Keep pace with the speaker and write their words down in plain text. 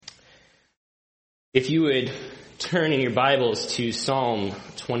If you would turn in your Bibles to Psalm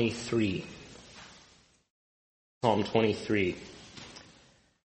 23. Psalm 23.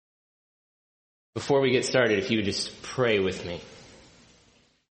 Before we get started, if you would just pray with me.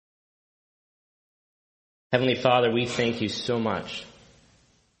 Heavenly Father, we thank you so much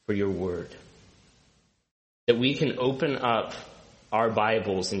for your word. That we can open up our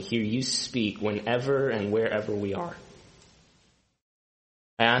Bibles and hear you speak whenever and wherever we are.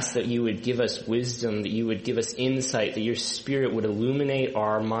 I ask that you would give us wisdom, that you would give us insight, that your Spirit would illuminate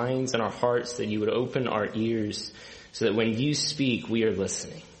our minds and our hearts, that you would open our ears so that when you speak, we are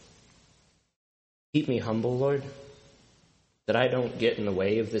listening. Keep me humble, Lord, that I don't get in the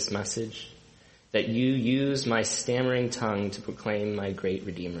way of this message, that you use my stammering tongue to proclaim my great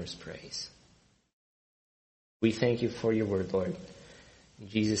Redeemer's praise. We thank you for your word, Lord. In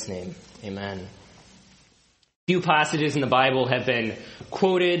Jesus' name, amen. Few passages in the Bible have been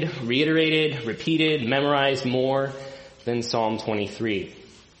quoted, reiterated, repeated, memorized more than Psalm 23.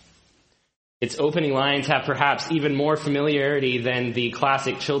 Its opening lines have perhaps even more familiarity than the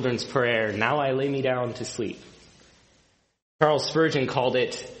classic children's prayer, "Now I lay me down to sleep." Charles Spurgeon called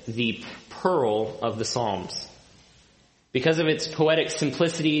it the pearl of the Psalms. Because of its poetic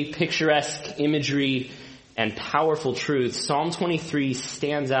simplicity, picturesque imagery, and powerful truth, Psalm 23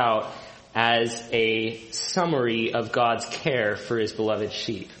 stands out as a summary of God's care for his beloved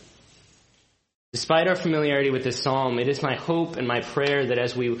sheep. Despite our familiarity with this psalm, it is my hope and my prayer that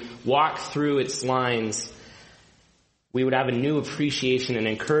as we walk through its lines, we would have a new appreciation and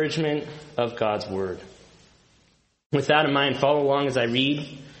encouragement of God's word. With that in mind, follow along as I read,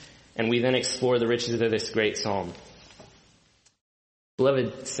 and we then explore the riches of this great psalm.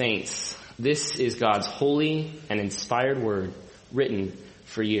 Beloved saints, this is God's holy and inspired word written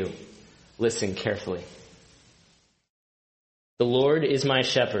for you. Listen carefully. The Lord is my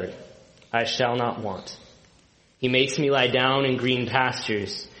shepherd, I shall not want. He makes me lie down in green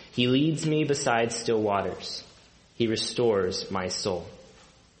pastures. He leads me beside still waters. He restores my soul.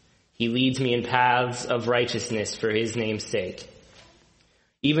 He leads me in paths of righteousness for his name's sake.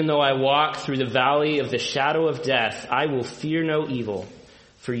 Even though I walk through the valley of the shadow of death, I will fear no evil,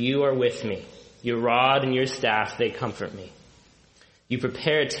 for you are with me. Your rod and your staff, they comfort me. You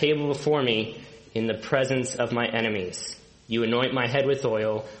prepare a table before me in the presence of my enemies. You anoint my head with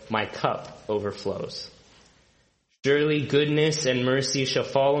oil, my cup overflows. Surely goodness and mercy shall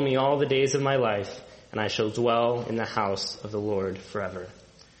follow me all the days of my life, and I shall dwell in the house of the Lord forever.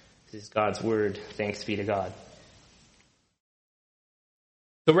 This is God's word. Thanks be to God.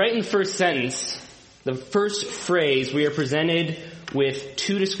 So right in the first sentence, the first phrase, we are presented with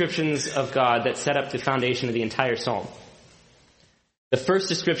two descriptions of God that set up the foundation of the entire psalm. The first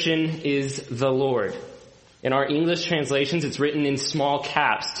description is the Lord. In our English translations, it's written in small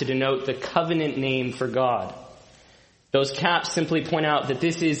caps to denote the covenant name for God. Those caps simply point out that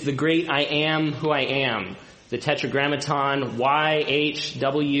this is the great I am who I am, the tetragrammaton YHWH,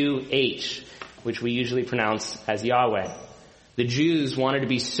 which we usually pronounce as Yahweh. The Jews wanted to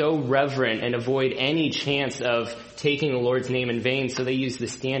be so reverent and avoid any chance of taking the Lord's name in vain, so they used the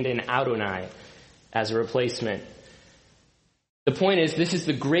stand-in Adonai as a replacement. The point is, this is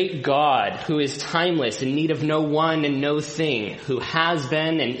the great God who is timeless, in need of no one and no thing, who has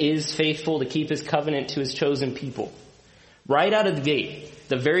been and is faithful to keep his covenant to his chosen people. Right out of the gate,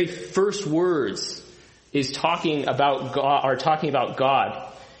 the very first words are talking about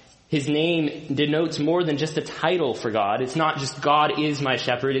God. His name denotes more than just a title for God. It's not just God is my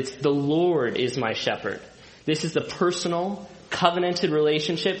shepherd, it's the Lord is my shepherd. This is the personal, covenanted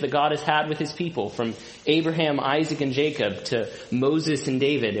relationship that God has had with his people, from Abraham, Isaac, and Jacob to Moses and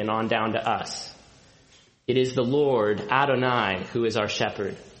David and on down to us. It is the Lord, Adonai, who is our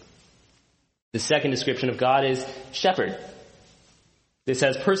shepherd. The second description of God is shepherd. This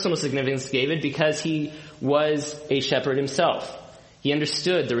has personal significance to David because he was a shepherd himself. He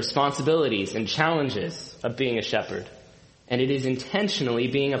understood the responsibilities and challenges of being a shepherd, and it is intentionally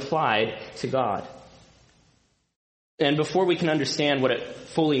being applied to God. And before we can understand what it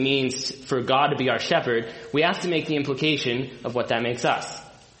fully means for God to be our shepherd, we have to make the implication of what that makes us.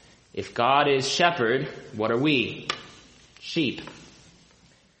 If God is shepherd, what are we? Sheep.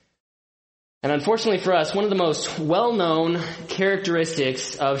 And unfortunately for us, one of the most well-known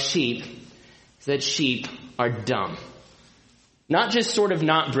characteristics of sheep is that sheep are dumb. Not just sort of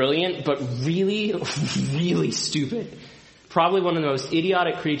not brilliant, but really, really stupid. Probably one of the most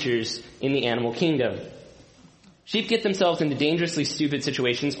idiotic creatures in the animal kingdom. Sheep get themselves into dangerously stupid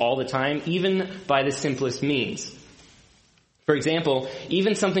situations all the time, even by the simplest means. For example,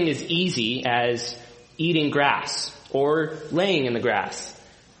 even something as easy as eating grass or laying in the grass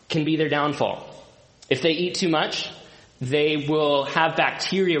can be their downfall. If they eat too much, they will have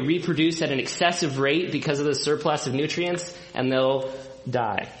bacteria reproduce at an excessive rate because of the surplus of nutrients, and they'll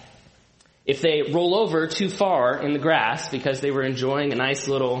die. If they roll over too far in the grass because they were enjoying a nice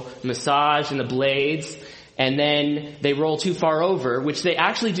little massage in the blades, and then they roll too far over, which they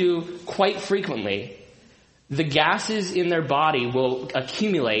actually do quite frequently, the gases in their body will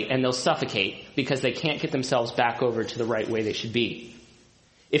accumulate and they'll suffocate because they can't get themselves back over to the right way they should be.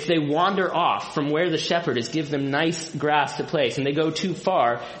 If they wander off from where the shepherd has given them nice grass to place and they go too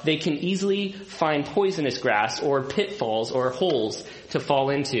far, they can easily find poisonous grass or pitfalls or holes to fall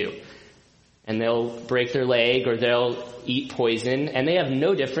into. And they'll break their leg or they'll eat poison, and they have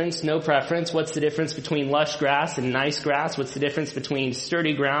no difference, no preference. What's the difference between lush grass and nice grass? What's the difference between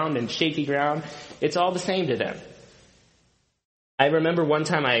sturdy ground and shaky ground? It's all the same to them. I remember one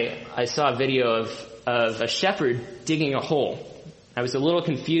time I saw a video of a shepherd digging a hole. I was a little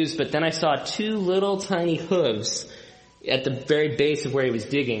confused, but then I saw two little tiny hooves at the very base of where he was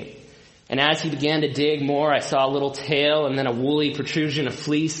digging. And as he began to dig more, I saw a little tail and then a woolly protrusion of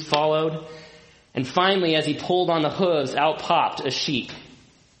fleece followed. And finally, as he pulled on the hooves, out popped a sheep.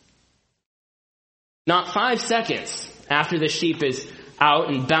 Not 5 seconds after the sheep is out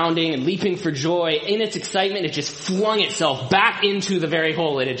and bounding and leaping for joy, in its excitement, it just flung itself back into the very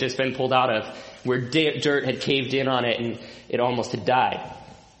hole it had just been pulled out of, where dirt had caved in on it and it almost had died.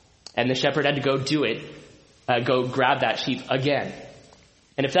 And the shepherd had to go grab that sheep again.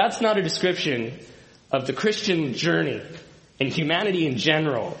 And if that's not a description of the Christian journey and humanity in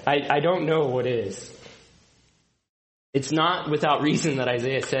general, I don't know what is. It's not without reason that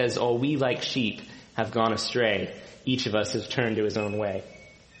Isaiah says, "Oh, we like sheep have gone astray. Each of us has turned to his own way."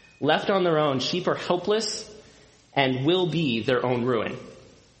 Left on their own, sheep are helpless and will be their own ruin.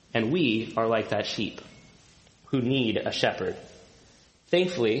 And we are like that sheep who need a shepherd.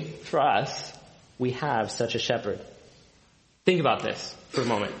 Thankfully, for us, we have such a shepherd. Think about this for a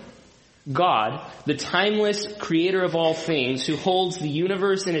moment. God, the timeless creator of all things, who holds the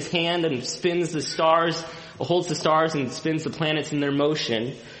universe in his hand and spins the stars, holds the stars and spins the planets in their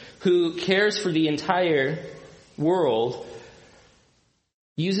motion, who cares for the entire world,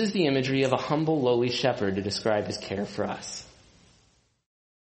 uses the imagery of a humble, lowly shepherd to describe his care for us.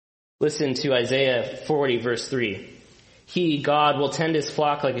 Listen to Isaiah 40, verse 3. He, God, will tend his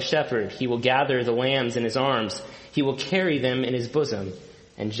flock like a shepherd. He will gather the lambs in his arms. He will carry them in his bosom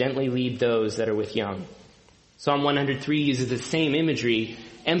and gently lead those that are with young. Psalm 103 uses the same imagery,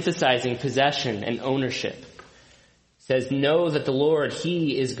 emphasizing possession and ownership. It says, "Know that the Lord,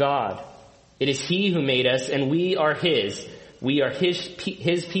 he is God. It is he who made us, and we are his. We are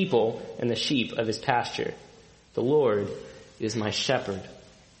his people and the sheep of his pasture. The Lord is my shepherd."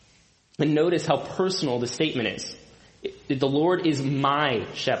 And notice how personal the statement is. The Lord is my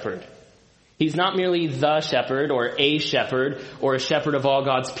shepherd. He's not merely the shepherd or a shepherd of all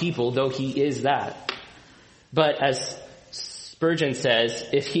God's people, though he is that. But as Spurgeon says,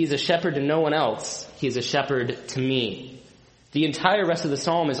 if he's a shepherd to no one else, he is a shepherd to me. The entire rest of the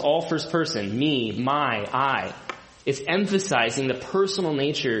psalm is all first person, me, my, I. It's emphasizing the personal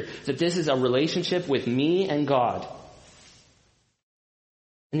nature that this is a relationship with me and God.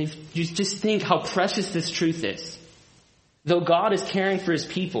 And if you just think how precious this truth is. Though God is caring for his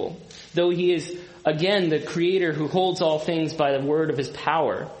people, though he is, again, the creator who holds all things by the word of his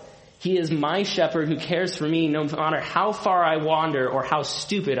power, he is my shepherd who cares for me no matter how far I wander or how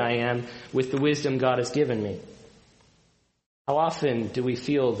stupid I am with the wisdom God has given me. How often do we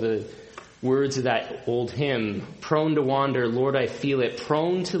feel the words of that old hymn, "Prone to wander, Lord, I feel it,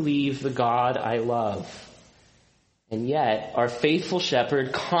 prone to leave the God I love." And yet, our faithful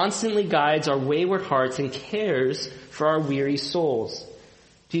shepherd constantly guides our wayward hearts and cares for our weary souls.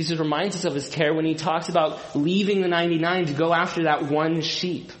 Jesus reminds us of his care when he talks about leaving the 99 to go after that one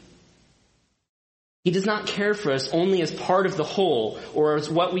sheep. He does not care for us only as part of the whole or as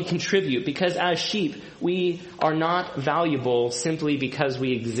what we contribute, because as sheep, we are not valuable simply because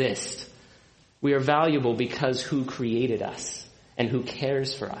we exist. We are valuable because who created us and who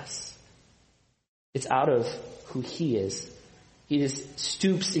cares for us. It's out of who he is. He just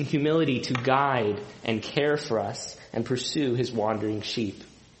stoops in humility to guide and care for us and pursue his wandering sheep.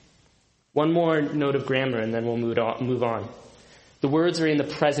 One more note of grammar and then we'll move on. The words are in the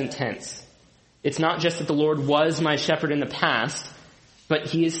present tense. It's not just that the Lord was my shepherd in the past, but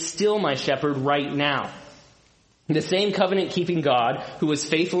he is still my shepherd right now. The same covenant-keeping God who was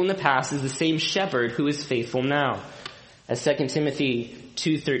faithful in the past is the same shepherd who is faithful now. As 2 Timothy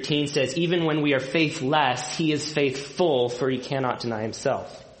 2:13 says, "Even when we are faithless, he is faithful, for he cannot deny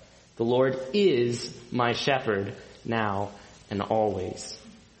himself. The Lord is my shepherd now and always."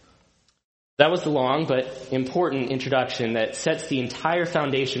 That was the long but important introduction that sets the entire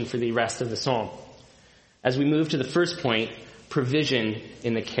foundation for the rest of the psalm. As we move to the first point, provision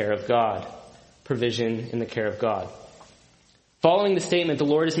in the care of God. Provision in the care of God. Following the statement, the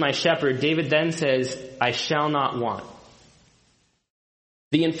Lord is my shepherd, David then says, I shall not want.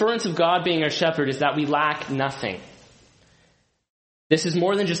 The inference of God being our shepherd is that we lack nothing. This is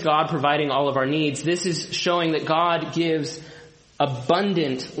more than just God providing all of our needs. This is showing that God gives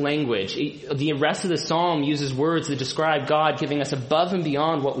abundant language. The rest of the psalm uses words that describe God giving us above and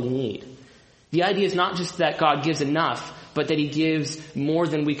beyond what we need. The idea is not just that God gives enough, but that he gives more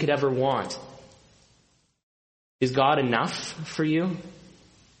than we could ever want. Is God enough for you?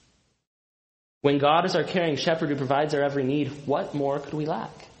 When God is our caring shepherd who provides our every need, what more could we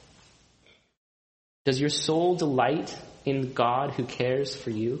lack? Does your soul delight in God who cares for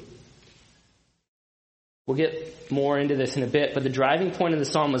you? We'll get more into this in a bit, but the driving point of the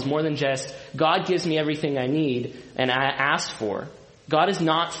psalm was more than just, God gives me everything I need and I asked for. God is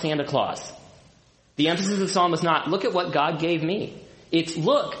not Santa Claus. The emphasis of the psalm is not, look at what God gave me. It's,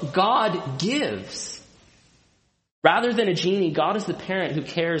 look, God gives. Rather than a genie, God is the parent who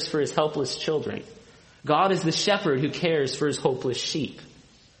cares for his helpless children. God is the shepherd who cares for his hopeless sheep.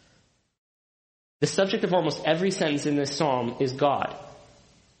 The subject of almost every sentence in this psalm is God.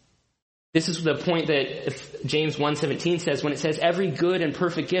 This is the point that James 1:17 says when it says, every good and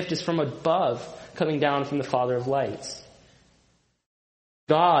perfect gift is from above, coming down from the Father of lights.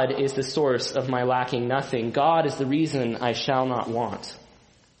 God is the source of my lacking nothing. God is the reason I shall not want.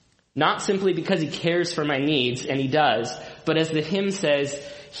 Not simply because he cares for my needs, and he does, but as the hymn says,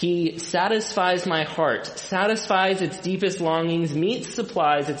 he satisfies my heart, satisfies its deepest longings, meets,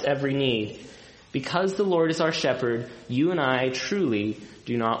 supplies its every need. Because the Lord is our shepherd, you and I truly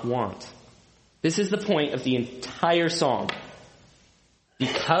do not want. This is the point of the entire psalm.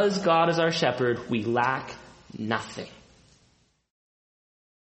 Because God is our shepherd, we lack nothing.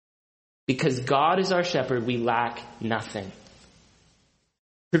 Because God is our shepherd, we lack nothing.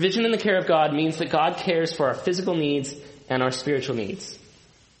 Provision in the care of God means that God cares for our physical needs and our spiritual needs.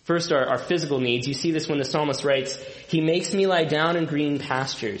 First, our physical needs. You see this when the psalmist writes, he makes me lie down in green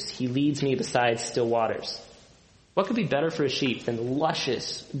pastures. He leads me beside still waters. What could be better for a sheep than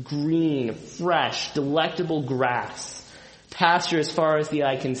luscious, green, fresh, delectable grass, pasture as far as the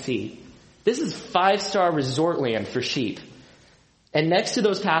eye can see? This is 5-star resort land for sheep. And next to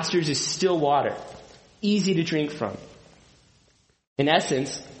those pastures is still water, easy to drink from. In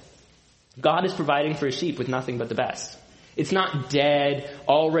essence, God is providing for his sheep with nothing but the best. It's not dead,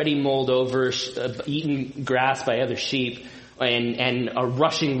 already mulled over, eaten grass by other sheep, and a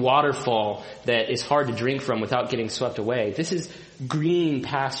rushing waterfall that is hard to drink from without getting swept away. This is green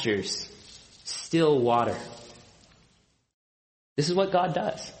pastures, still water. This is what God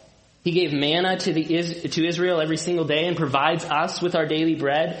does. He gave manna to Israel every single day and provides us with our daily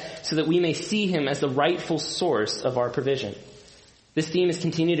bread so that we may see him as the rightful source of our provision. This theme is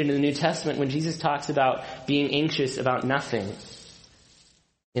continued into the New Testament when Jesus talks about being anxious about nothing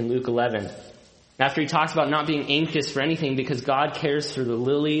in Luke 11. After he talks about not being anxious for anything because God cares for the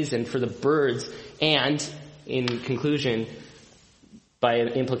lilies and for the birds, and in conclusion, by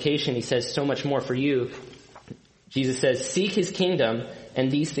implication, he says so much more for you. Jesus says, seek his kingdom and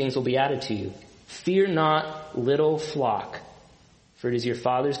these things will be added to you. Fear not, little flock, for it is your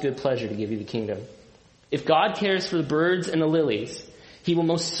Father's good pleasure to give you the kingdom. If God cares for the birds and the lilies, he will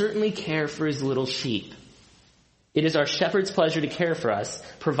most certainly care for his little sheep. It is our shepherd's pleasure to care for us,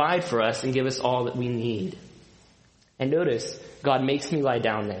 provide for us, and give us all that we need. And notice, God makes me lie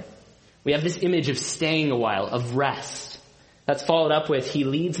down there. We have this image of staying a while, of rest. That's followed up with, he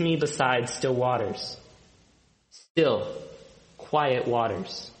leads me beside still waters. Still, quiet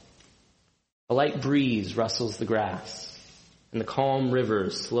waters. A light breeze rustles the grass, and the calm river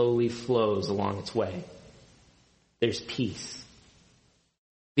slowly flows along its way. There's peace.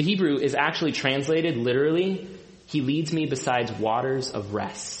 The Hebrew is actually translated literally, he leads me beside waters of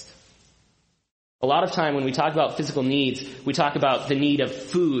rest. A lot of time when we talk about physical needs, we talk about the need of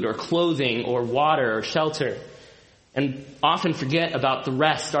food or clothing or water or shelter, and often forget about the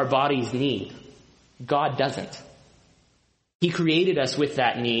rest our bodies need. God doesn't. He created us with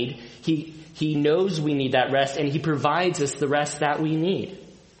that need. He knows we need that rest, and he provides us the rest that we need.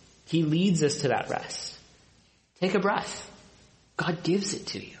 He leads us to that rest. Take a breath. God gives it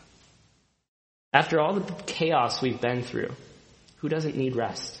to you. After all the chaos we've been through, who doesn't need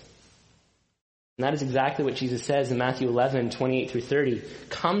rest? And that is exactly what Jesus says in Matthew 11:28-30.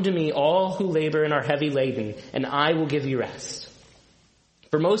 Come to me, all who labor and are heavy laden, and I will give you rest.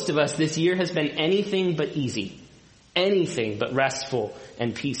 For most of us, this year has been anything but easy. Anything but restful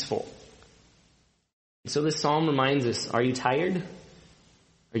and peaceful. So this psalm reminds us, are you tired?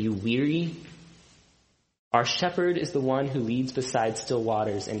 Are you weary? Our shepherd is the one who leads beside still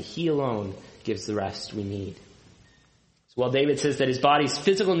waters, and he alone gives the rest we need. So while David says that his body's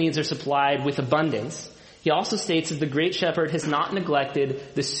physical needs are supplied with abundance, he also states that the great shepherd has not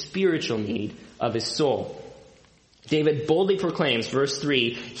neglected the spiritual need of his soul. David boldly proclaims, verse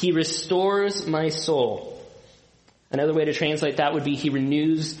 3, he restores my soul. Another way to translate that would be he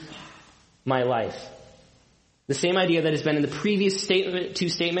renews my life. The same idea that has been in the previous two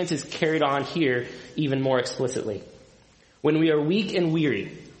statements is carried on here even more explicitly. When we are weak and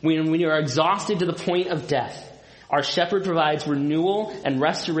weary, when we are exhausted to the point of death, our shepherd provides renewal and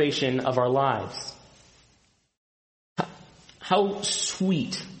restoration of our lives. How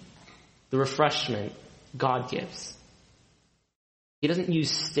sweet the refreshment God gives. He doesn't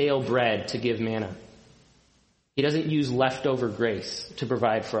use stale bread to give manna. He doesn't use leftover grace to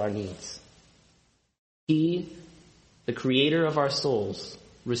provide for our needs. He, the creator of our souls,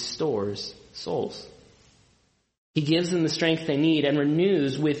 restores souls. He gives them the strength they need and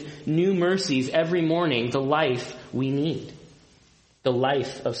renews with new mercies every morning the life we need. The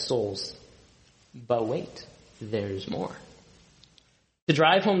life of souls. But wait, there's more. To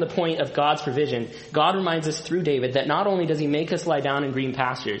drive home the point of God's provision, God reminds us through David that not only does he make us lie down in green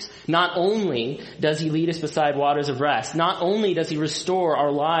pastures, not only does he lead us beside waters of rest, not only does he restore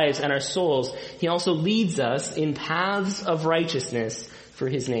our lives and our souls, he also leads us in paths of righteousness for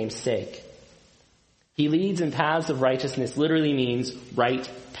his name's sake. He leads in paths of righteousness literally means right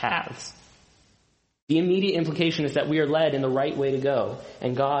paths. The immediate implication is that we are led in the right way to go,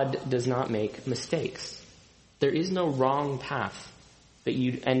 and God does not make mistakes. There is no wrong path that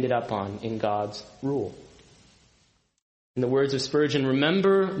you ended up on in God's rule. In the words of Spurgeon,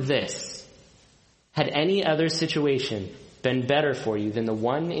 remember this: had any other situation been better for you than the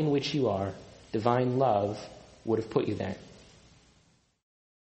one in which you are, divine love would have put you there.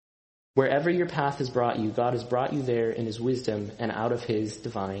 Wherever your path has brought you, God has brought you there in his wisdom and out of his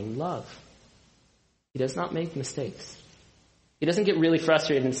divine love. He does not make mistakes. He doesn't get really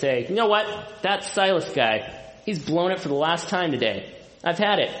frustrated and say, you know what, that Silas guy, he's blown it for the last time today. I've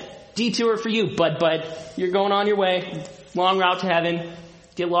had it. Detour for you, bud. You're going on your way. Long route to heaven.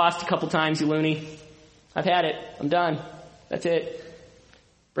 Get lost a couple times, you loony. I've had it. I'm done. That's it.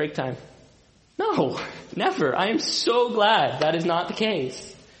 Break time. No, never. I am so glad that is not the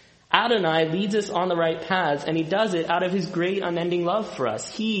case. Adonai leads us on the right paths, and he does it out of his great unending love for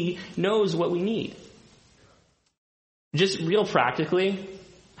us. He knows what we need. Just real practically,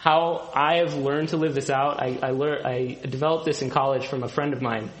 how I have learned to live this out, I developed this in college from a friend of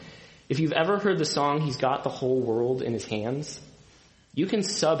mine. If you've ever heard the song, He's Got the Whole World in His Hands, you can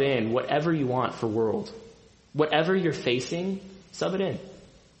sub in whatever you want for world. Whatever you're facing, sub it in.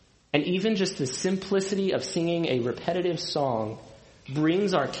 And even just the simplicity of singing a repetitive song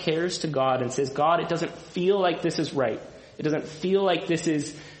brings our cares to God and says, God, it doesn't feel like this is right. It doesn't feel like this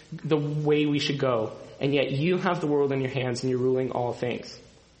is the way we should go. And yet you have the world in your hands and you're ruling all things.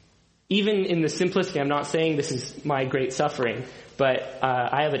 Even in the simplicity, I'm not saying this is my great suffering, but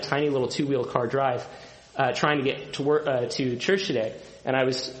I have a tiny little 2-wheel car drive trying to get to work to church today, and I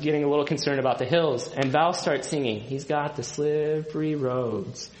was getting a little concerned about the hills. And Val starts singing, "He's got the slippery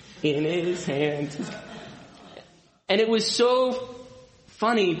roads in his hands," and it was so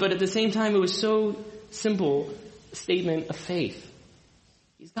funny, but at the same time, it was so simple a statement of faith.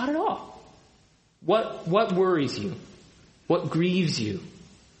 He's got it all. What worries you? What grieves you?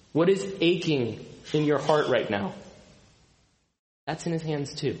 What is aching in your heart right now? That's in his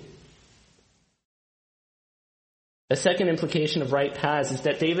hands too. The second implication of right paths is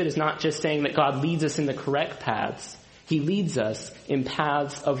that David is not just saying that God leads us in the correct paths. He leads us in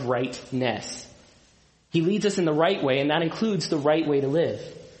paths of rightness. He leads us in the right way, and that includes the right way to live.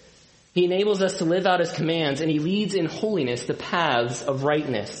 He enables us to live out his commands, and he leads in holiness the paths of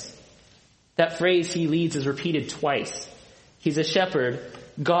rightness. That phrase, he leads, is repeated twice. He's a shepherd,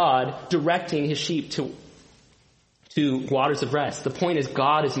 God directing his sheep to waters of rest. The point is,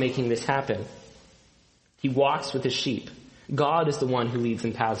 God is making this happen. He walks with his sheep. God is the one who leads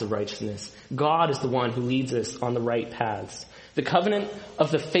in paths of righteousness. God is the one who leads us on the right paths. The covenant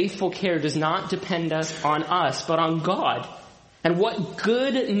of the faithful care does not depend on us, but on God. And what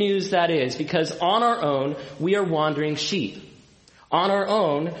good news that is, because on our own, we are wandering sheep. On our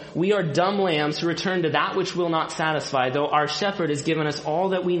own, we are dumb lambs who return to that which will not satisfy, though our shepherd has given us all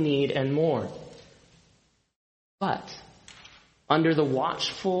that we need and more. But under the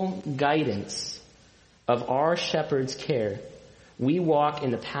watchful guidance of our shepherd's care, we walk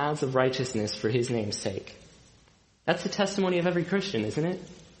in the paths of righteousness for his name's sake. That's the testimony of every Christian, isn't it?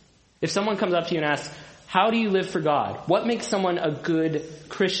 If someone comes up to you and asks, How do you live for God? What makes someone a good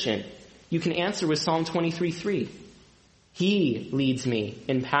Christian? You can answer with Psalm 23:3. He leads me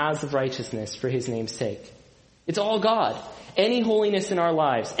in paths of righteousness for his name's sake. It's all God. Any holiness in our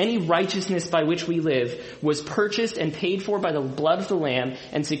lives, any righteousness by which we live, was purchased and paid for by the blood of the Lamb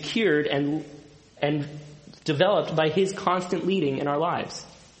and secured and developed by his constant leading in our lives.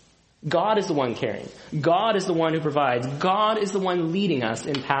 God is the one caring. God is the one who provides. God is the one leading us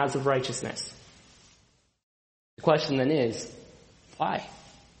in paths of righteousness. The question then is, why?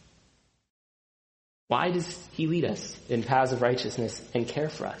 Why does he lead us in paths of righteousness and care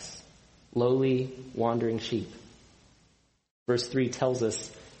for us, lowly, wandering sheep? Verse 3 tells us,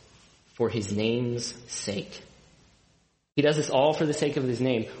 for his name's sake. He does this all for the sake of his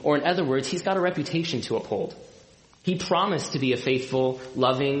name. Or in other words, he's got a reputation to uphold. He promised to be a faithful,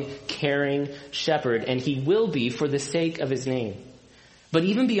 loving, caring shepherd, and he will be for the sake of his name. But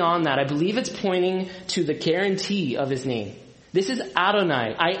even beyond that, I believe it's pointing to the guarantee of his name. This is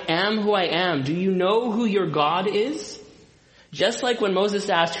Adonai. I am who I am. Do you know who your God is? Just like when Moses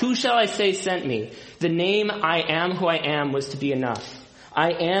asked, who shall I say sent me? The name I am who I am was to be enough. I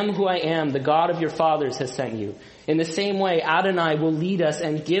am who I am. The God of your fathers has sent you. In the same way, Adonai will lead us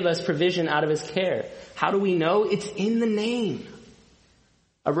and give us provision out of his care. How do we know? It's in the name.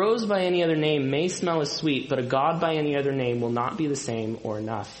 A rose by any other name may smell as sweet, but a God by any other name will not be the same or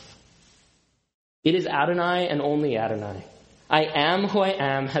enough. It is Adonai and only Adonai. I am who I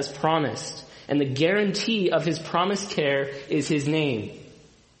am has promised, and the guarantee of his promised care is his name.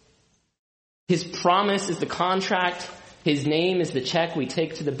 His promise is the contract. His name is the check we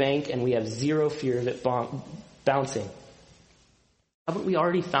take to the bank, and we have zero fear of it bouncing. Haven't we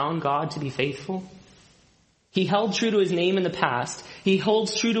already found God to be faithful? He held true to his name in the past. He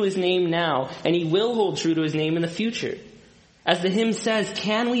holds true to his name now, and he will hold true to his name in the future. As the hymn says,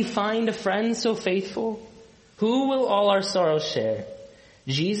 can we find a friend so faithful? Who will all our sorrows share?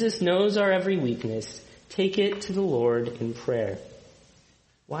 Jesus knows our every weakness. Take it to the Lord in prayer.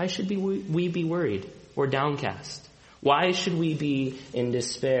 Why should we be worried or downcast? Why should we be in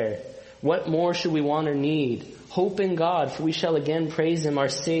despair? What more should we want or need? Hope in God, for we shall again praise him, our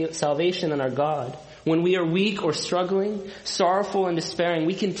salvation and our God. When we are weak or struggling, sorrowful and despairing,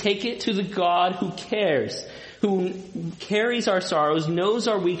 we can take it to the God who cares, who carries our sorrows, knows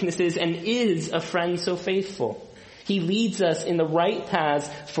our weaknesses, and is a friend so faithful. He leads us in the right paths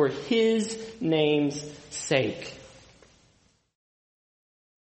for his name's sake.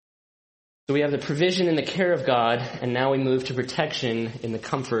 So we have the provision and the care of God, and now we move to protection in the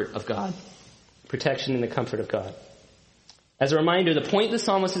comfort of God. Protection in the comfort of God. As a reminder, the point the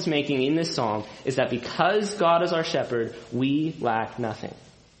psalmist is making in this psalm is that because God is our shepherd, we lack nothing.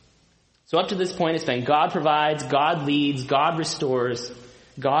 So up to this point, it's been God provides, God leads, God restores,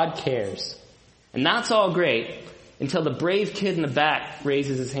 God cares. And that's all great until the brave kid in the back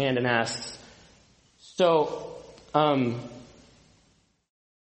raises his hand and asks, so, how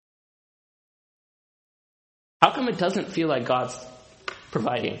come it doesn't feel like God's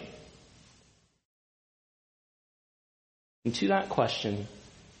providing? And to that question,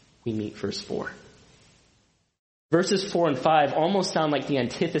 we meet verse 4. Verses 4 and 5 almost sound like the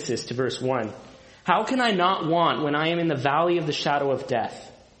antithesis to verse 1. How can I not want when I am in the valley of the shadow of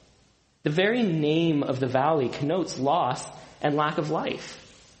death? The very name of the valley connotes loss and lack of life.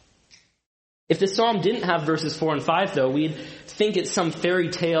 If the psalm didn't have verses 4 and 5, though, we'd think it's some fairy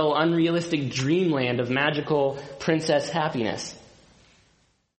tale, unrealistic dreamland of magical princess happiness.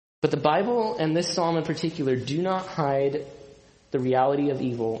 But the Bible, and this psalm in particular, do not hide the reality of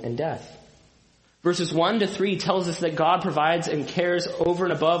evil and death. Verses 1 to 3 tells us that God provides and cares over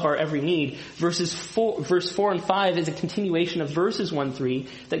and above our every need. Verse 4 and 5 is a continuation of verses 1-3,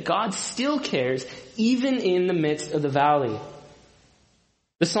 that God still cares even in the midst of the valley.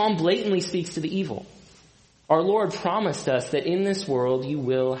 The psalm blatantly speaks to the evil. Our Lord promised us that in this world you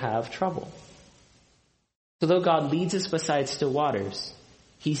will have trouble. So though God leads us beside still waters,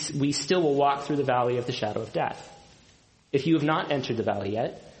 we still will walk through the valley of the shadow of death. If you have not entered the valley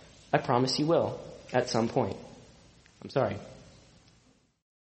yet, I promise you will at some point. I'm sorry.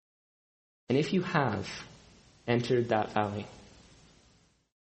 And if you have entered that valley,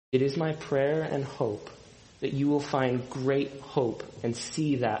 it is my prayer and hope that you will find great hope and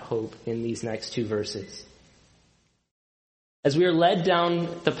see that hope in these next two verses. As we are led down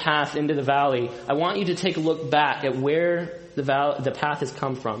the path into the valley, I want you to take a look back at where the path has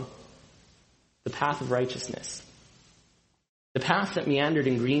come from. The path of righteousness. The path that meandered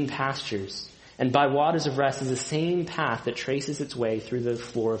in green pastures and by waters of rest is the same path that traces its way through the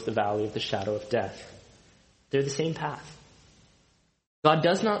floor of the valley of the shadow of death. They're the same path. God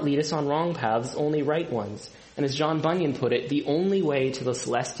does not lead us on wrong paths, only right ones. And as John Bunyan put it, the only way to the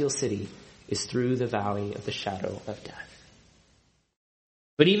celestial city is through the valley of the shadow of death.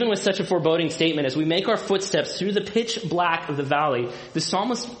 But even with such a foreboding statement, as we make our footsteps through the pitch black of the valley, the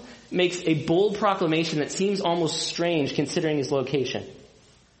psalmist makes a bold proclamation that seems almost strange considering his location.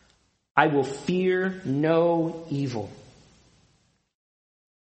 I will fear no evil.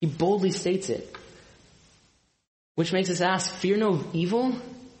 He boldly states it, which makes us ask, fear no evil?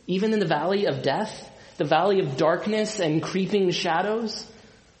 Even in the valley of death? The valley of darkness and creeping shadows?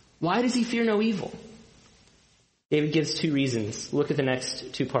 Why does he fear no evil? David gives two reasons. Look at the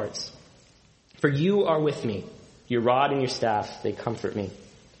next two parts. For you are with me. Your rod and your staff, they comfort me.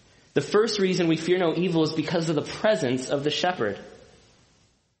 The first reason we fear no evil is because of the presence of the shepherd.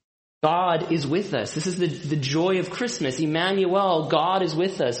 God is with us. This is the joy of Christmas. Emmanuel, God is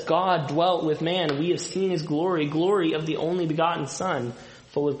with us. God dwelt with man. We have seen his glory, glory of the only begotten Son,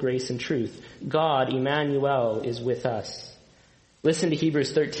 full of grace and truth. God, Emmanuel, is with us. Listen to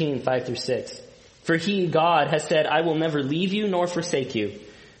Hebrews 13, 5-6. For he, God, has said, I will never leave you nor forsake you.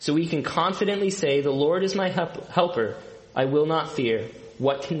 So we can confidently say, the Lord is my helper. I will not fear.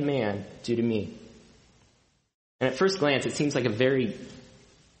 What can man do to me? And at first glance, it seems like a very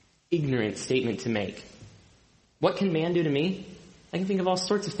ignorant statement to make. What can man do to me? I can think of all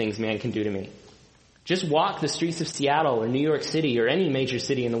sorts of things man can do to me. Just walk the streets of Seattle or New York City or any major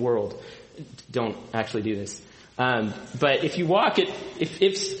city in the world. Don't actually do this. But if you walk it,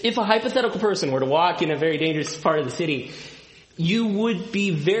 if a hypothetical person were to walk in a very dangerous part of the city, you would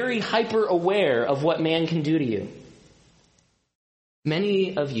be very hyper aware of what man can do to you.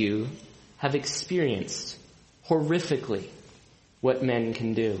 Many of you have experienced horrifically what men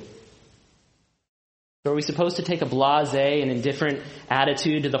can do. So are we supposed to take a blasé and indifferent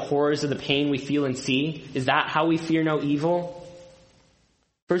attitude to the horrors of the pain we feel and see? Is that how we fear no evil?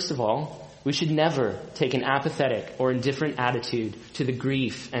 First of all, we should never take an apathetic or indifferent attitude to the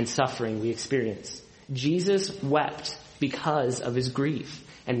grief and suffering we experience. Jesus wept because of his grief,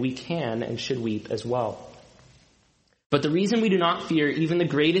 and we can and should weep as well. But the reason we do not fear even the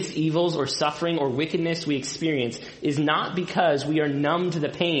greatest evils or suffering or wickedness we experience is not because we are numb to the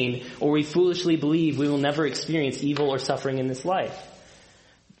pain or we foolishly believe we will never experience evil or suffering in this life.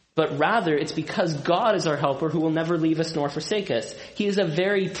 But rather, it's because God is our helper who will never leave us nor forsake us. He is a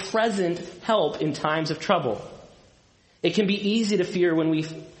very present help in times of trouble. It can be easy to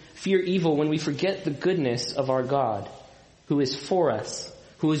fear evil when we forget the goodness of our God, who is for us,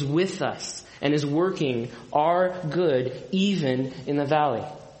 who is with us, and is working our good even in the valley.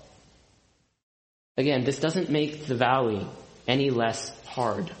 Again, this doesn't make the valley any less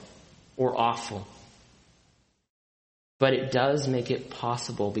hard or awful. But it does make it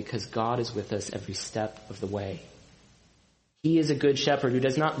possible because God is with us every step of the way. He is a good shepherd who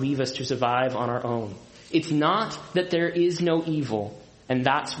does not leave us to survive on our own. It's not that there is no evil, and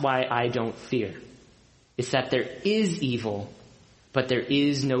that's why I don't fear. It's that there is evil, but there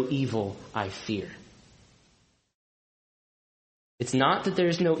is no evil I fear. It's not that there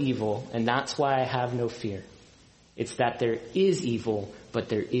is no evil, and that's why I have no fear. It's that there is evil, but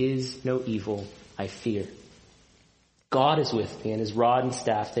there is no evil I fear. God is with me, and his rod and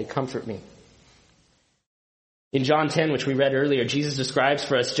staff, they comfort me. In John 10, which we read earlier, Jesus describes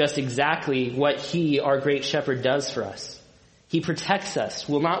for us just exactly what he, our great shepherd, does for us. He protects us,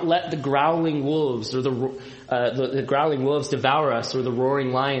 will not let the growling wolves or the growling wolves devour us or the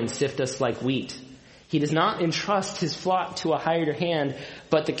roaring lions sift us like wheat. He does not entrust his flock to a hired hand,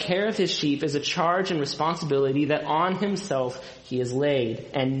 but the care of his sheep is a charge and responsibility that on himself he has laid,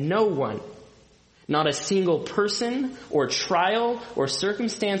 and no one, not a single person or trial or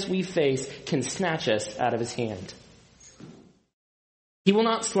circumstance we face can snatch us out of his hand. He will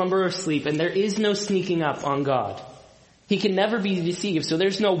not slumber or sleep, and there is no sneaking up on God. He can never be deceived, so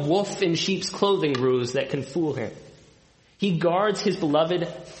there's no wolf in sheep's clothing ruse that can fool him. He guards his beloved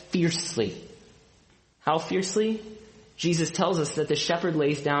fiercely. How fiercely? Jesus tells us that the shepherd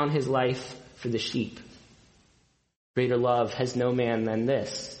lays down his life for the sheep. Greater love has no man than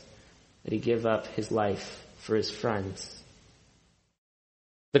this, that he give up his life for his friends.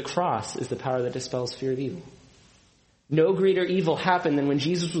 The cross is the power that dispels fear of evil. No greater evil happened than when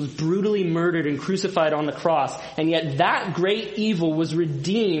Jesus was brutally murdered and crucified on the cross, and yet that great evil was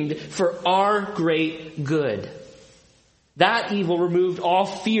redeemed for our great good. That evil removed all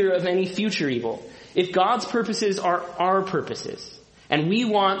fear of any future evil. If God's purposes are our purposes, and we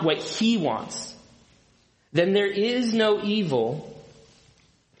want what he wants, then there is no evil.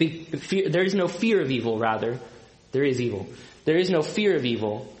 There is no fear of evil, rather. There is evil. There is no fear of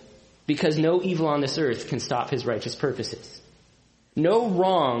evil because no evil on this earth can stop his righteous purposes. No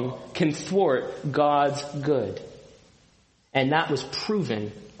wrong can thwart God's good. And that was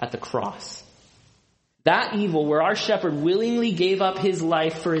proven at the cross. That evil where our shepherd willingly gave up his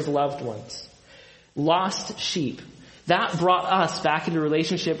life for his loved ones. Lost sheep. That brought us back into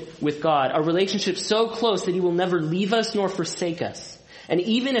relationship with God. A relationship so close that he will never leave us nor forsake us. And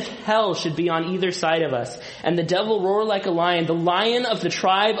even if hell should be on either side of us, and the devil roar like a lion, the Lion of the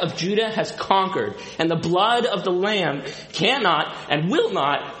tribe of Judah has conquered, and the blood of the Lamb cannot and will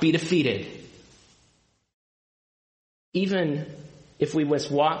not be defeated. Even if we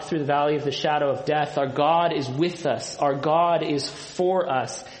must walk through the valley of the shadow of death, our God is with us, our God is for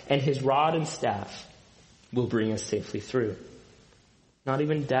us, and his rod and staff will bring us safely through. Not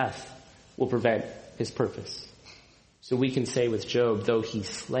even death will prevent his purpose. So we can say with Job, though he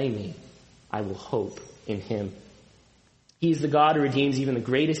slay me, I will hope in him. He is the God who redeems even the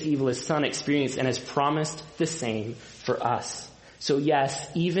greatest evil his son experienced and has promised the same for us. So yes,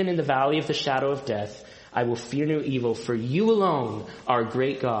 even in the valley of the shadow of death, I will fear no evil, for you alone, our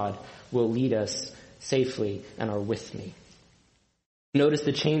great God, will lead us safely and are with me. Notice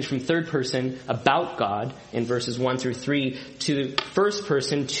the change from third person about God in verses 1 through 3 to first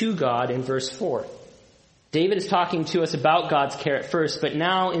person to God in verse 4. David is talking to us about God's care at first, but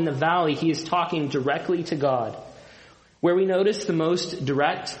now in the valley he is talking directly to God. Where we notice the most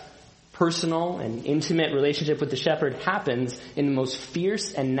direct, personal, and intimate relationship with the shepherd happens in the most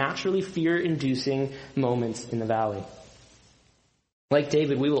fierce and naturally fear-inducing moments in the valley. Like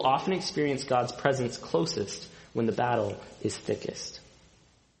David, we will often experience God's presence closest when the battle is thickest.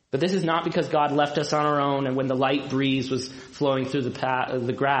 But this is not because God left us on our own and when the light breeze was flowing through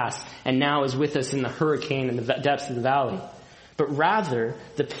the grass and now is with us in the hurricane and the depths of the valley. But rather,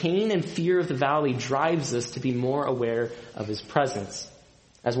 the pain and fear of the valley drives us to be more aware of his presence.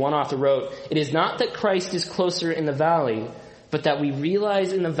 As one author wrote, it is not that Christ is closer in the valley, but that we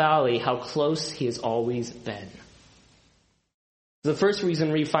realize in the valley how close he has always been. The first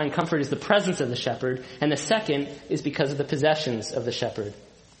reason we find comfort is the presence of the shepherd, and the second is because of the possessions of the shepherd.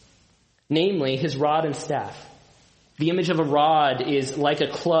 Namely, his rod and staff. The image of a rod is like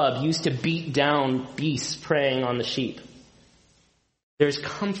a club used to beat down beasts preying on the sheep. There's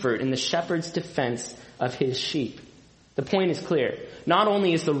comfort in the shepherd's defense of his sheep. The point is clear. Not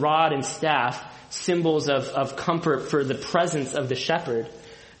only is the rod and staff symbols of comfort for the presence of the shepherd,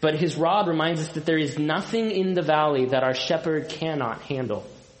 but his rod reminds us that there is nothing in the valley that our shepherd cannot handle.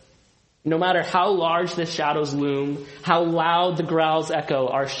 No matter how large the shadows loom, how loud the growls echo,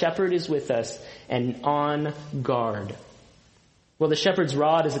 our shepherd is with us and on guard. Well, the shepherd's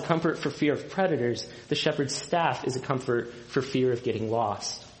rod is a comfort for fear of predators. The shepherd's staff is a comfort for fear of getting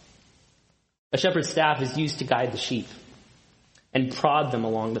lost. A shepherd's staff is used to guide the sheep and prod them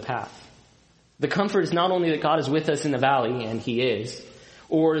along the path. The comfort is not only that God is with us in the valley, and he is,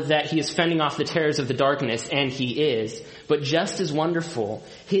 or that he is fending off the terrors of the darkness, and he is, but just as wonderful,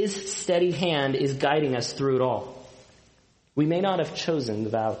 his steady hand is guiding us through it all. We may not have chosen the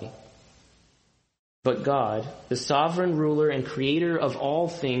valley, but God, the sovereign ruler and creator of all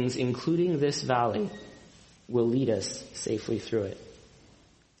things, including this valley, will lead us safely through it.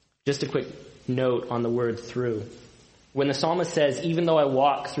 Just a quick note on the word through. When the psalmist says, even though I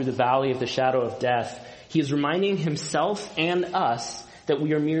walk through the valley of the shadow of death, he is reminding himself and us that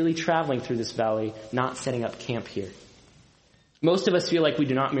we are merely traveling through this valley, not setting up camp here. Most of us feel like we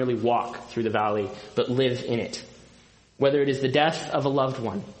do not merely walk through the valley, but live in it. Whether it is the death of a loved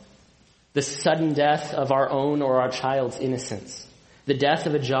one, the sudden death of our own or our child's innocence, the death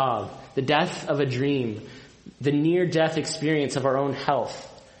of a job, the death of a dream, the near-death experience of our own health,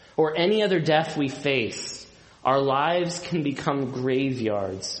 or any other death we face, our lives can become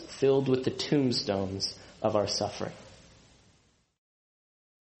graveyards filled with the tombstones of our suffering.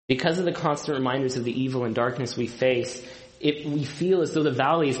 Because of the constant reminders of the evil and darkness we face, we feel as though the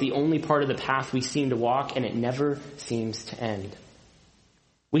valley is the only part of the path we seem to walk, and it never seems to end.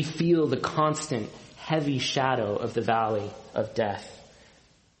 We feel the constant, heavy shadow of the valley of death.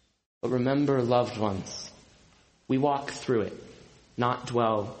 But remember, loved ones, we walk through it, not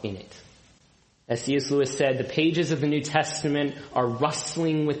dwell in it. As C.S. Lewis said, the pages of the New Testament are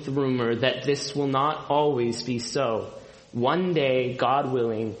rustling with the rumor that this will not always be so. One day, God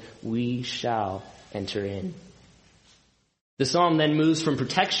willing, we shall enter in. The psalm then moves from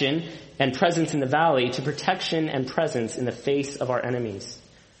protection and presence in the valley to protection and presence in the face of our enemies.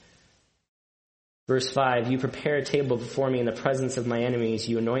 Verse 5, you prepare a table before me in the presence of my enemies.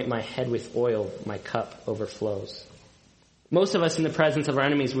 You anoint my head with oil. My cup overflows. Most of us in the presence of our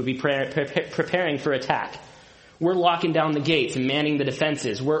enemies would be preparing for attack. We're locking down the gates and manning the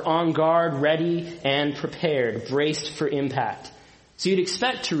defenses. We're on guard, ready and prepared, braced for impact. So you'd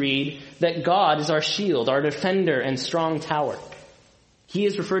expect to read that God is our shield, our defender and strong tower. He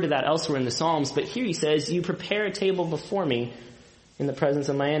is referred to that elsewhere in the Psalms, but here he says, you prepare a table before me in the presence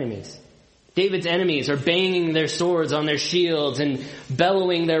of my enemies. David's enemies are banging their swords on their shields and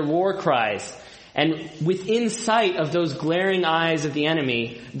bellowing their war cries. And within sight of those glaring eyes of the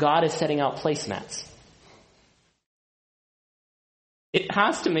enemy, God is setting out placemats. It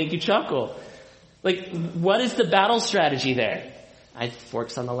has to make you chuckle. Like, what is the battle strategy there?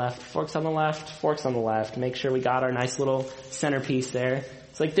 Forks on the left, forks on the left, forks on the left. Make sure we got our nice little centerpiece there.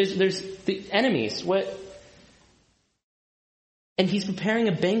 It's like there's the enemies. What? And he's preparing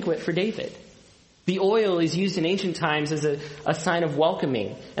a banquet for David. The oil is used in ancient times as a sign of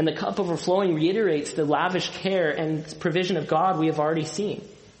welcoming, and the cup overflowing reiterates the lavish care and provision of God we have already seen.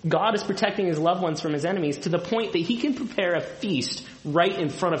 God is protecting his loved ones from his enemies to the point that he can prepare a feast right in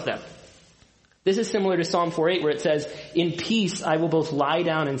front of them. This is similar to Psalm 4:8 where it says, in peace I will both lie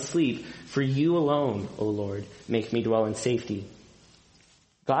down and sleep, for you alone, O Lord, make me dwell in safety.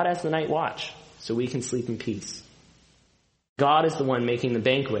 God has the night watch, so we can sleep in peace. God is the one making the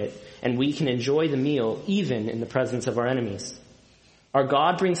banquet, and we can enjoy the meal even in the presence of our enemies. Our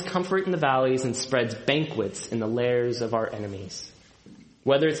God brings comfort in the valleys and spreads banquets in the lairs of our enemies.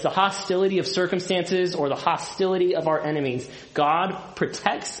 Whether it's the hostility of circumstances or the hostility of our enemies, God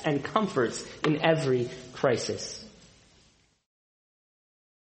protects and comforts in every crisis.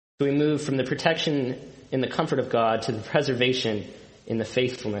 So we move from the protection in the comfort of God to the preservation in the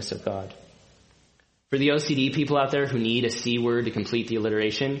faithfulness of God. For the OCD people out there who need a C word to complete the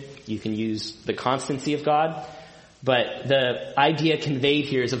alliteration, you can use the constancy of God. But the idea conveyed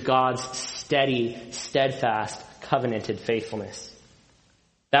here is of God's steady, steadfast, covenanted faithfulness.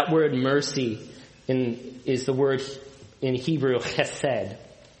 That word mercy is the word in Hebrew chesed.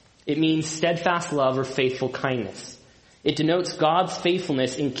 It means steadfast love or faithful kindness. It denotes God's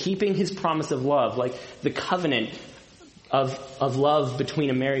faithfulness in keeping his promise of love, like the covenant of love between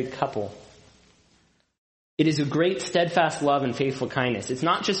a married couple. It is a great steadfast love and faithful kindness. It's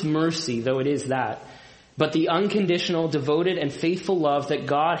not just mercy, though it is that, but the unconditional, devoted, and faithful love that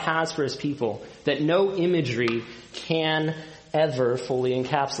God has for his people that no imagery can ever fully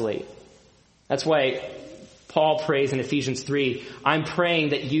encapsulate. That's why Paul prays in Ephesians 3, I'm praying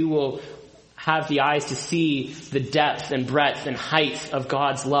that you will have the eyes to see the depth and breadth and height of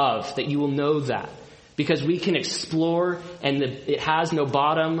God's love, that you will know that. Because we can explore and it has no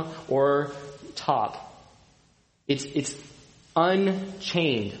bottom or top. It's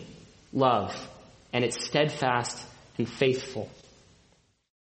unchained love, and it's steadfast and faithful.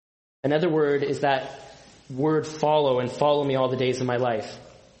 Another word is that word follow, and follow me all the days of my life.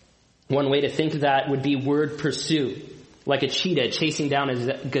 One way to think of that would be word pursue, like a cheetah chasing down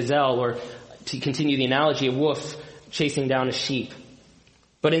a gazelle, or to continue the analogy, a wolf chasing down a sheep.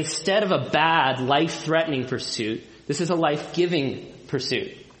 But instead of a bad, life-threatening pursuit, this is a life-giving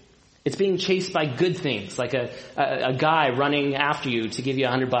pursuit. It's being chased by good things, like a guy running after you to give you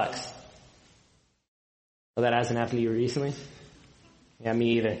 $100. Well, that hasn't happened to you recently? Yeah,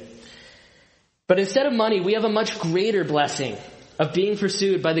 me either. But instead of money, we have a much greater blessing of being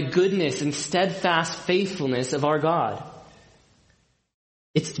pursued by the goodness and steadfast faithfulness of our God.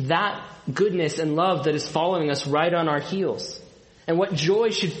 It's that goodness and love that is following us right on our heels. And what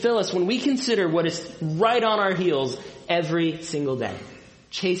joy should fill us when we consider what is right on our heels every single day,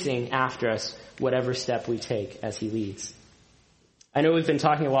 chasing after us whatever step we take as he leads. I know we've been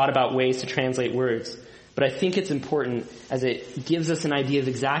talking a lot about ways to translate words, but I think it's important as it gives us an idea of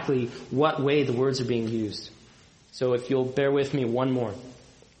exactly what way the words are being used. So if you'll bear with me one more.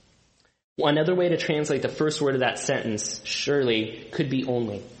 Another way to translate the first word of that sentence, surely, could be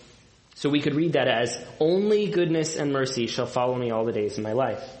only. So we could read that as, only goodness and mercy shall follow me all the days of my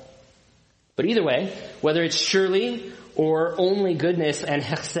life. But either way, whether it's surely or only goodness and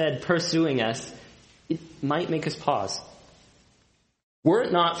chesed pursuing us, it might make us pause. Were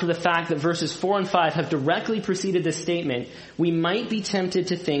it not for the fact that verses 4 and 5 have directly preceded this statement, we might be tempted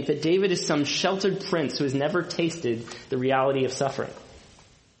to think that David is some sheltered prince who has never tasted the reality of suffering.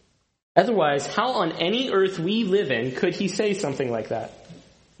 Otherwise, how on any earth we live in could he say something like that?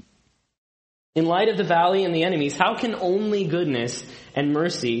 In light of the valley and the enemies, how can only goodness and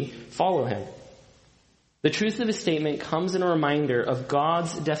mercy follow him? The truth of his statement comes in a reminder of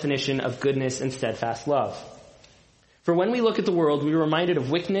God's definition of goodness and steadfast love. For when we look at the world, we are reminded of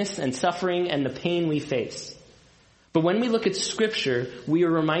weakness and suffering and the pain we face. But when we look at Scripture, we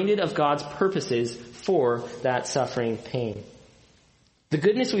are reminded of God's purposes for that suffering pain. The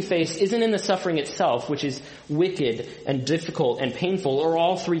goodness we face isn't in the suffering itself, which is wicked and difficult and painful, or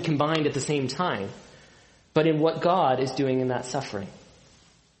all three combined at the same time. but in what God is doing in that suffering.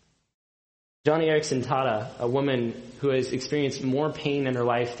 Joni Eareckson Tada, a woman who has experienced more pain in her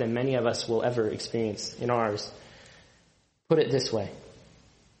life than many of us will ever experience in ours, put it this way: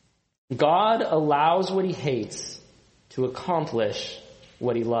 God allows what he hates to accomplish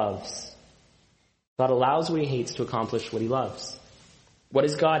what he loves. God allows what he hates to accomplish what he loves. What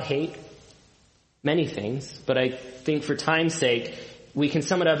does God hate? Many things, but I think for time's sake, we can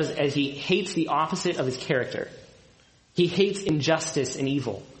sum it up as he hates the opposite of his character. He hates injustice and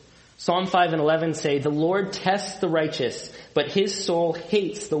evil. Psalm 5 and 11 say, "The Lord tests the righteous, but his soul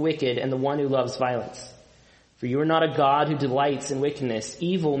hates the wicked and the one who loves violence. For you are not a God who delights in wickedness.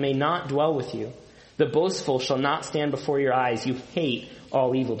 Evil may not dwell with you. The boastful shall not stand before your eyes. You hate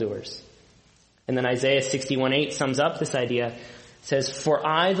all evildoers." And then Isaiah 61:8 sums up this idea. It says, "For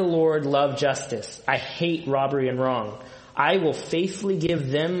I, the Lord, love justice. I hate robbery and wrong. I will faithfully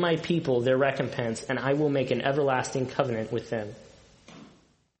give them, my people, their recompense, and I will make an everlasting covenant with them."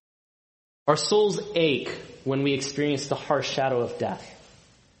 Our souls ache when we experience the harsh shadow of death.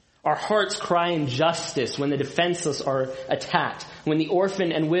 Our hearts cry injustice when the defenseless are attacked, when the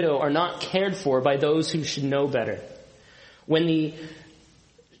orphan and widow are not cared for by those who should know better, when the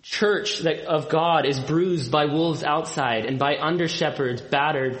church of God is bruised by wolves outside and by under-shepherds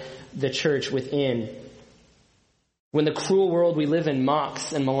battered the church within, when the cruel world we live in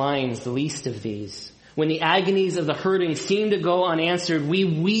mocks and maligns the least of these, when the agonies of the hurting seem to go unanswered, we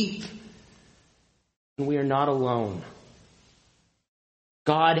weep. And we are not alone.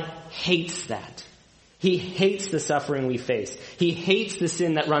 God hates that. He hates the suffering we face. He hates the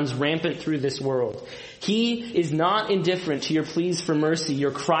sin that runs rampant through this world. He is not indifferent to your pleas for mercy,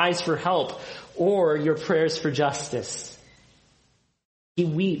 your cries for help, or your prayers for justice. He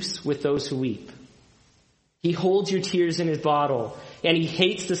weeps with those who weep. He holds your tears in his bottle, and he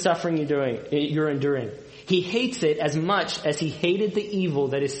hates the suffering you're enduring. He hates it as much as he hated the evil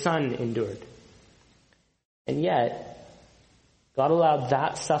that his son endured. And yet, God allowed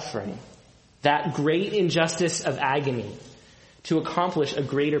that suffering, that great injustice of agony, to accomplish a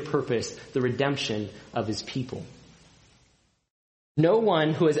greater purpose, the redemption of his people. No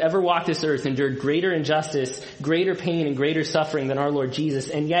one who has ever walked this earth endured greater injustice, greater pain, and greater suffering than our Lord Jesus.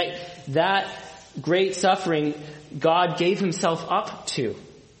 And yet, that great suffering, God gave himself up to.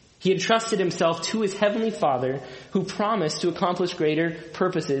 He entrusted himself to his heavenly Father, who promised to accomplish greater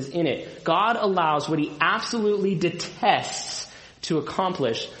purposes in it. God allows what he absolutely detests to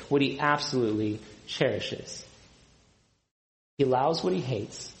accomplish what he absolutely cherishes. He allows what he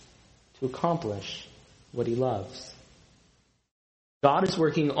hates to accomplish what he loves. God is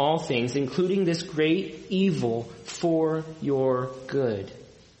working all things, including this great evil, for your good.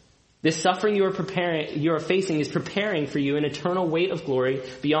 This suffering you are facing is preparing for you an eternal weight of glory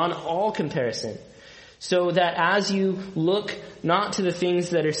beyond all comparison. So that as you look not to the things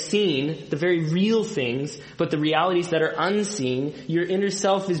that are seen, the very real things, but the realities that are unseen, your inner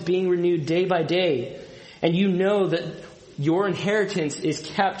self is being renewed day by day. And you know that your inheritance is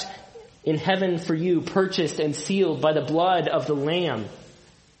kept in heaven for you, purchased and sealed by the blood of the Lamb.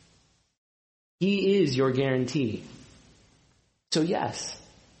 He is your guarantee. So yes,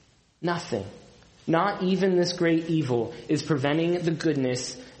 nothing, not even this great evil, is preventing the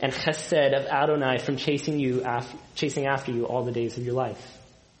goodness and chesed of Adonai from chasing after you all the days of your life.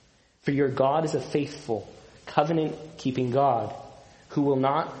 For your God is a faithful, covenant-keeping God who will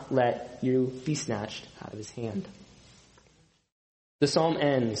not let you be snatched out of his hand. The psalm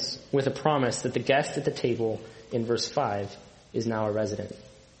ends with a promise that the guest at the table in verse 5 is now a resident.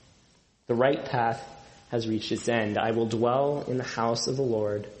 The right path has reached its end. I will dwell in the house of the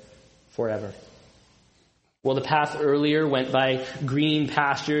Lord forever. Well, the path earlier went by green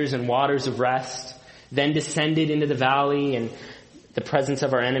pastures and waters of rest, then descended into the valley and the presence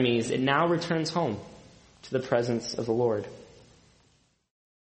of our enemies. It now returns home to the presence of the Lord.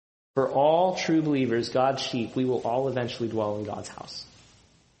 For all true believers, God's sheep, we will all eventually dwell in God's house.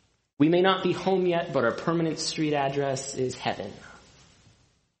 We may not be home yet, but our permanent street address is heaven.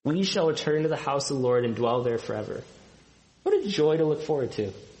 We shall return to the house of the Lord and dwell there forever. What a joy to look forward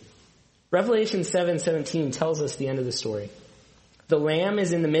to. Revelation 7:17 tells us the end of the story. The Lamb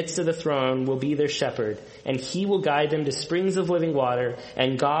is in the midst of the throne, will be their shepherd, and he will guide them to springs of living water,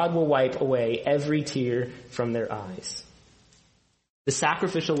 and God will wipe away every tear from their eyes. The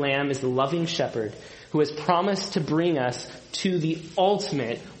sacrificial lamb is the loving shepherd who has promised to bring us to the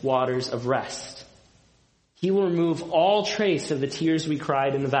ultimate waters of rest. He will remove all trace of the tears we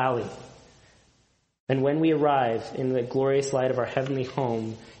cried in the valley. And when we arrive in the glorious light of our heavenly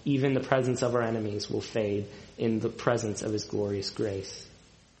home, even the presence of our enemies will fade in the presence of his glorious grace.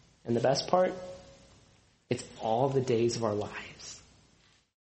 And the best part? It's all the days of our lives.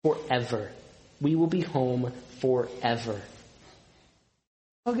 Forever. We will be home forever.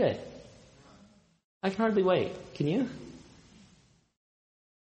 Oh, good. I can hardly wait. Can you?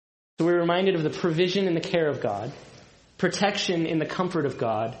 So we're reminded of the provision and the care of God, protection in the comfort of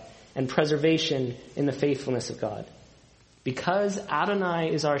God, and preservation in the faithfulness of God. Because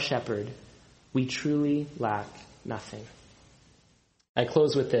Adonai is our shepherd, we truly lack nothing. I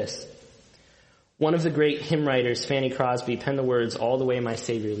close with this. One of the great hymn writers, Fanny Crosby, penned the words, "All the way my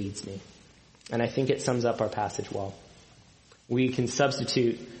Savior leads me." And I think it sums up our passage well. We can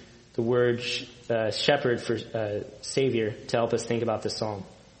substitute the word shepherd for Savior to help us think about this psalm.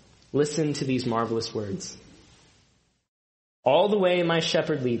 Listen to these marvelous words. All the way my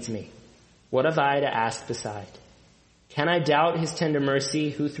shepherd leads me. What have I to ask beside? Can I doubt his tender mercy,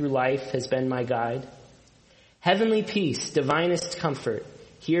 who through life has been my guide? Heavenly peace, divinest comfort,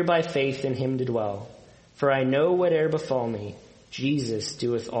 here by faith in him to dwell. For I know whate'er befall me, Jesus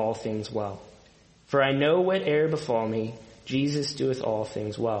doeth all things well. For I know whate'er befall me, Jesus doeth all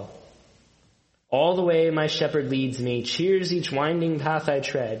things well. All the way my shepherd leads me, cheers each winding path I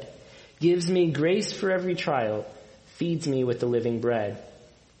tread, gives me grace for every trial, feeds me with the living bread.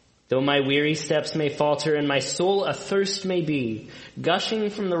 Though my weary steps may falter and my soul athirst may be, gushing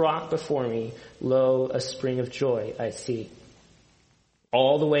from the rock before me, lo, a spring of joy I see.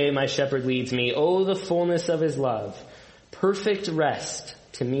 All the way my shepherd leads me, oh, the fullness of his love. Perfect rest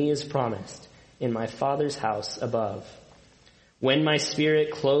to me is promised in my Father's house above. When my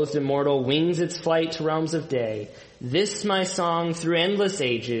spirit, clothed immortal, wings its flight to realms of day, this my song through endless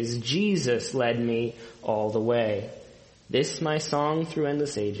ages, Jesus led me all the way. This my song through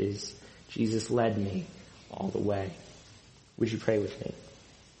endless ages, Jesus led me all the way. Would you pray with me?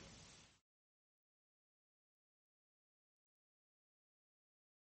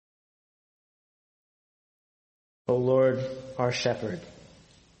 O Lord, our shepherd,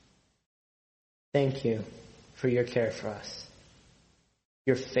 thank you for your care for us,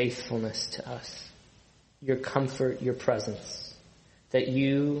 your faithfulness to us, your comfort, your presence, that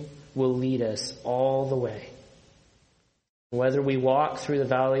you will lead us all the way. Whether we walk through the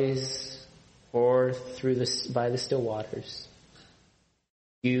valleys or by the still waters,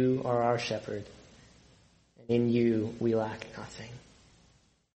 you are our shepherd, and in you we lack nothing.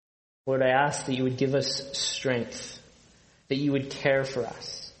 Lord, I ask that you would give us strength, that you would care for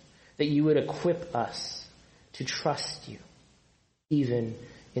us, that you would equip us to trust you, even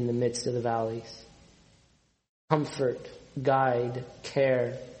in the midst of the valleys. Comfort, guide,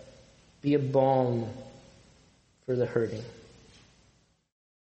 care, be a balm for the hurting.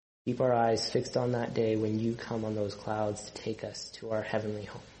 Keep our eyes fixed on that day when you come on those clouds to take us to our heavenly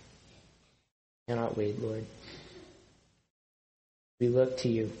home. Cannot wait, Lord. We look to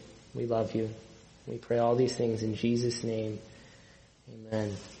you. We love you. We pray all these things in Jesus' name.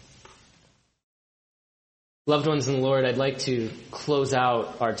 Amen. Loved ones in the Lord, I'd like to close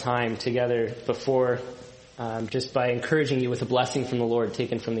out our time together before just by encouraging you with a blessing from the Lord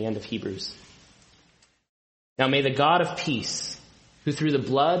taken from the end of Hebrews. Now may the God of peace, who through the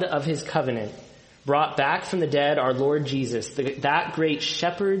blood of his covenant brought back from the dead our Lord Jesus, that great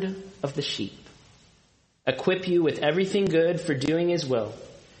shepherd of the sheep, equip you with everything good for doing his will,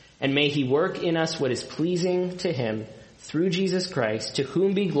 and may he work in us what is pleasing to him through Jesus Christ, to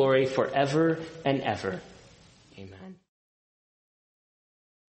whom be glory forever and ever.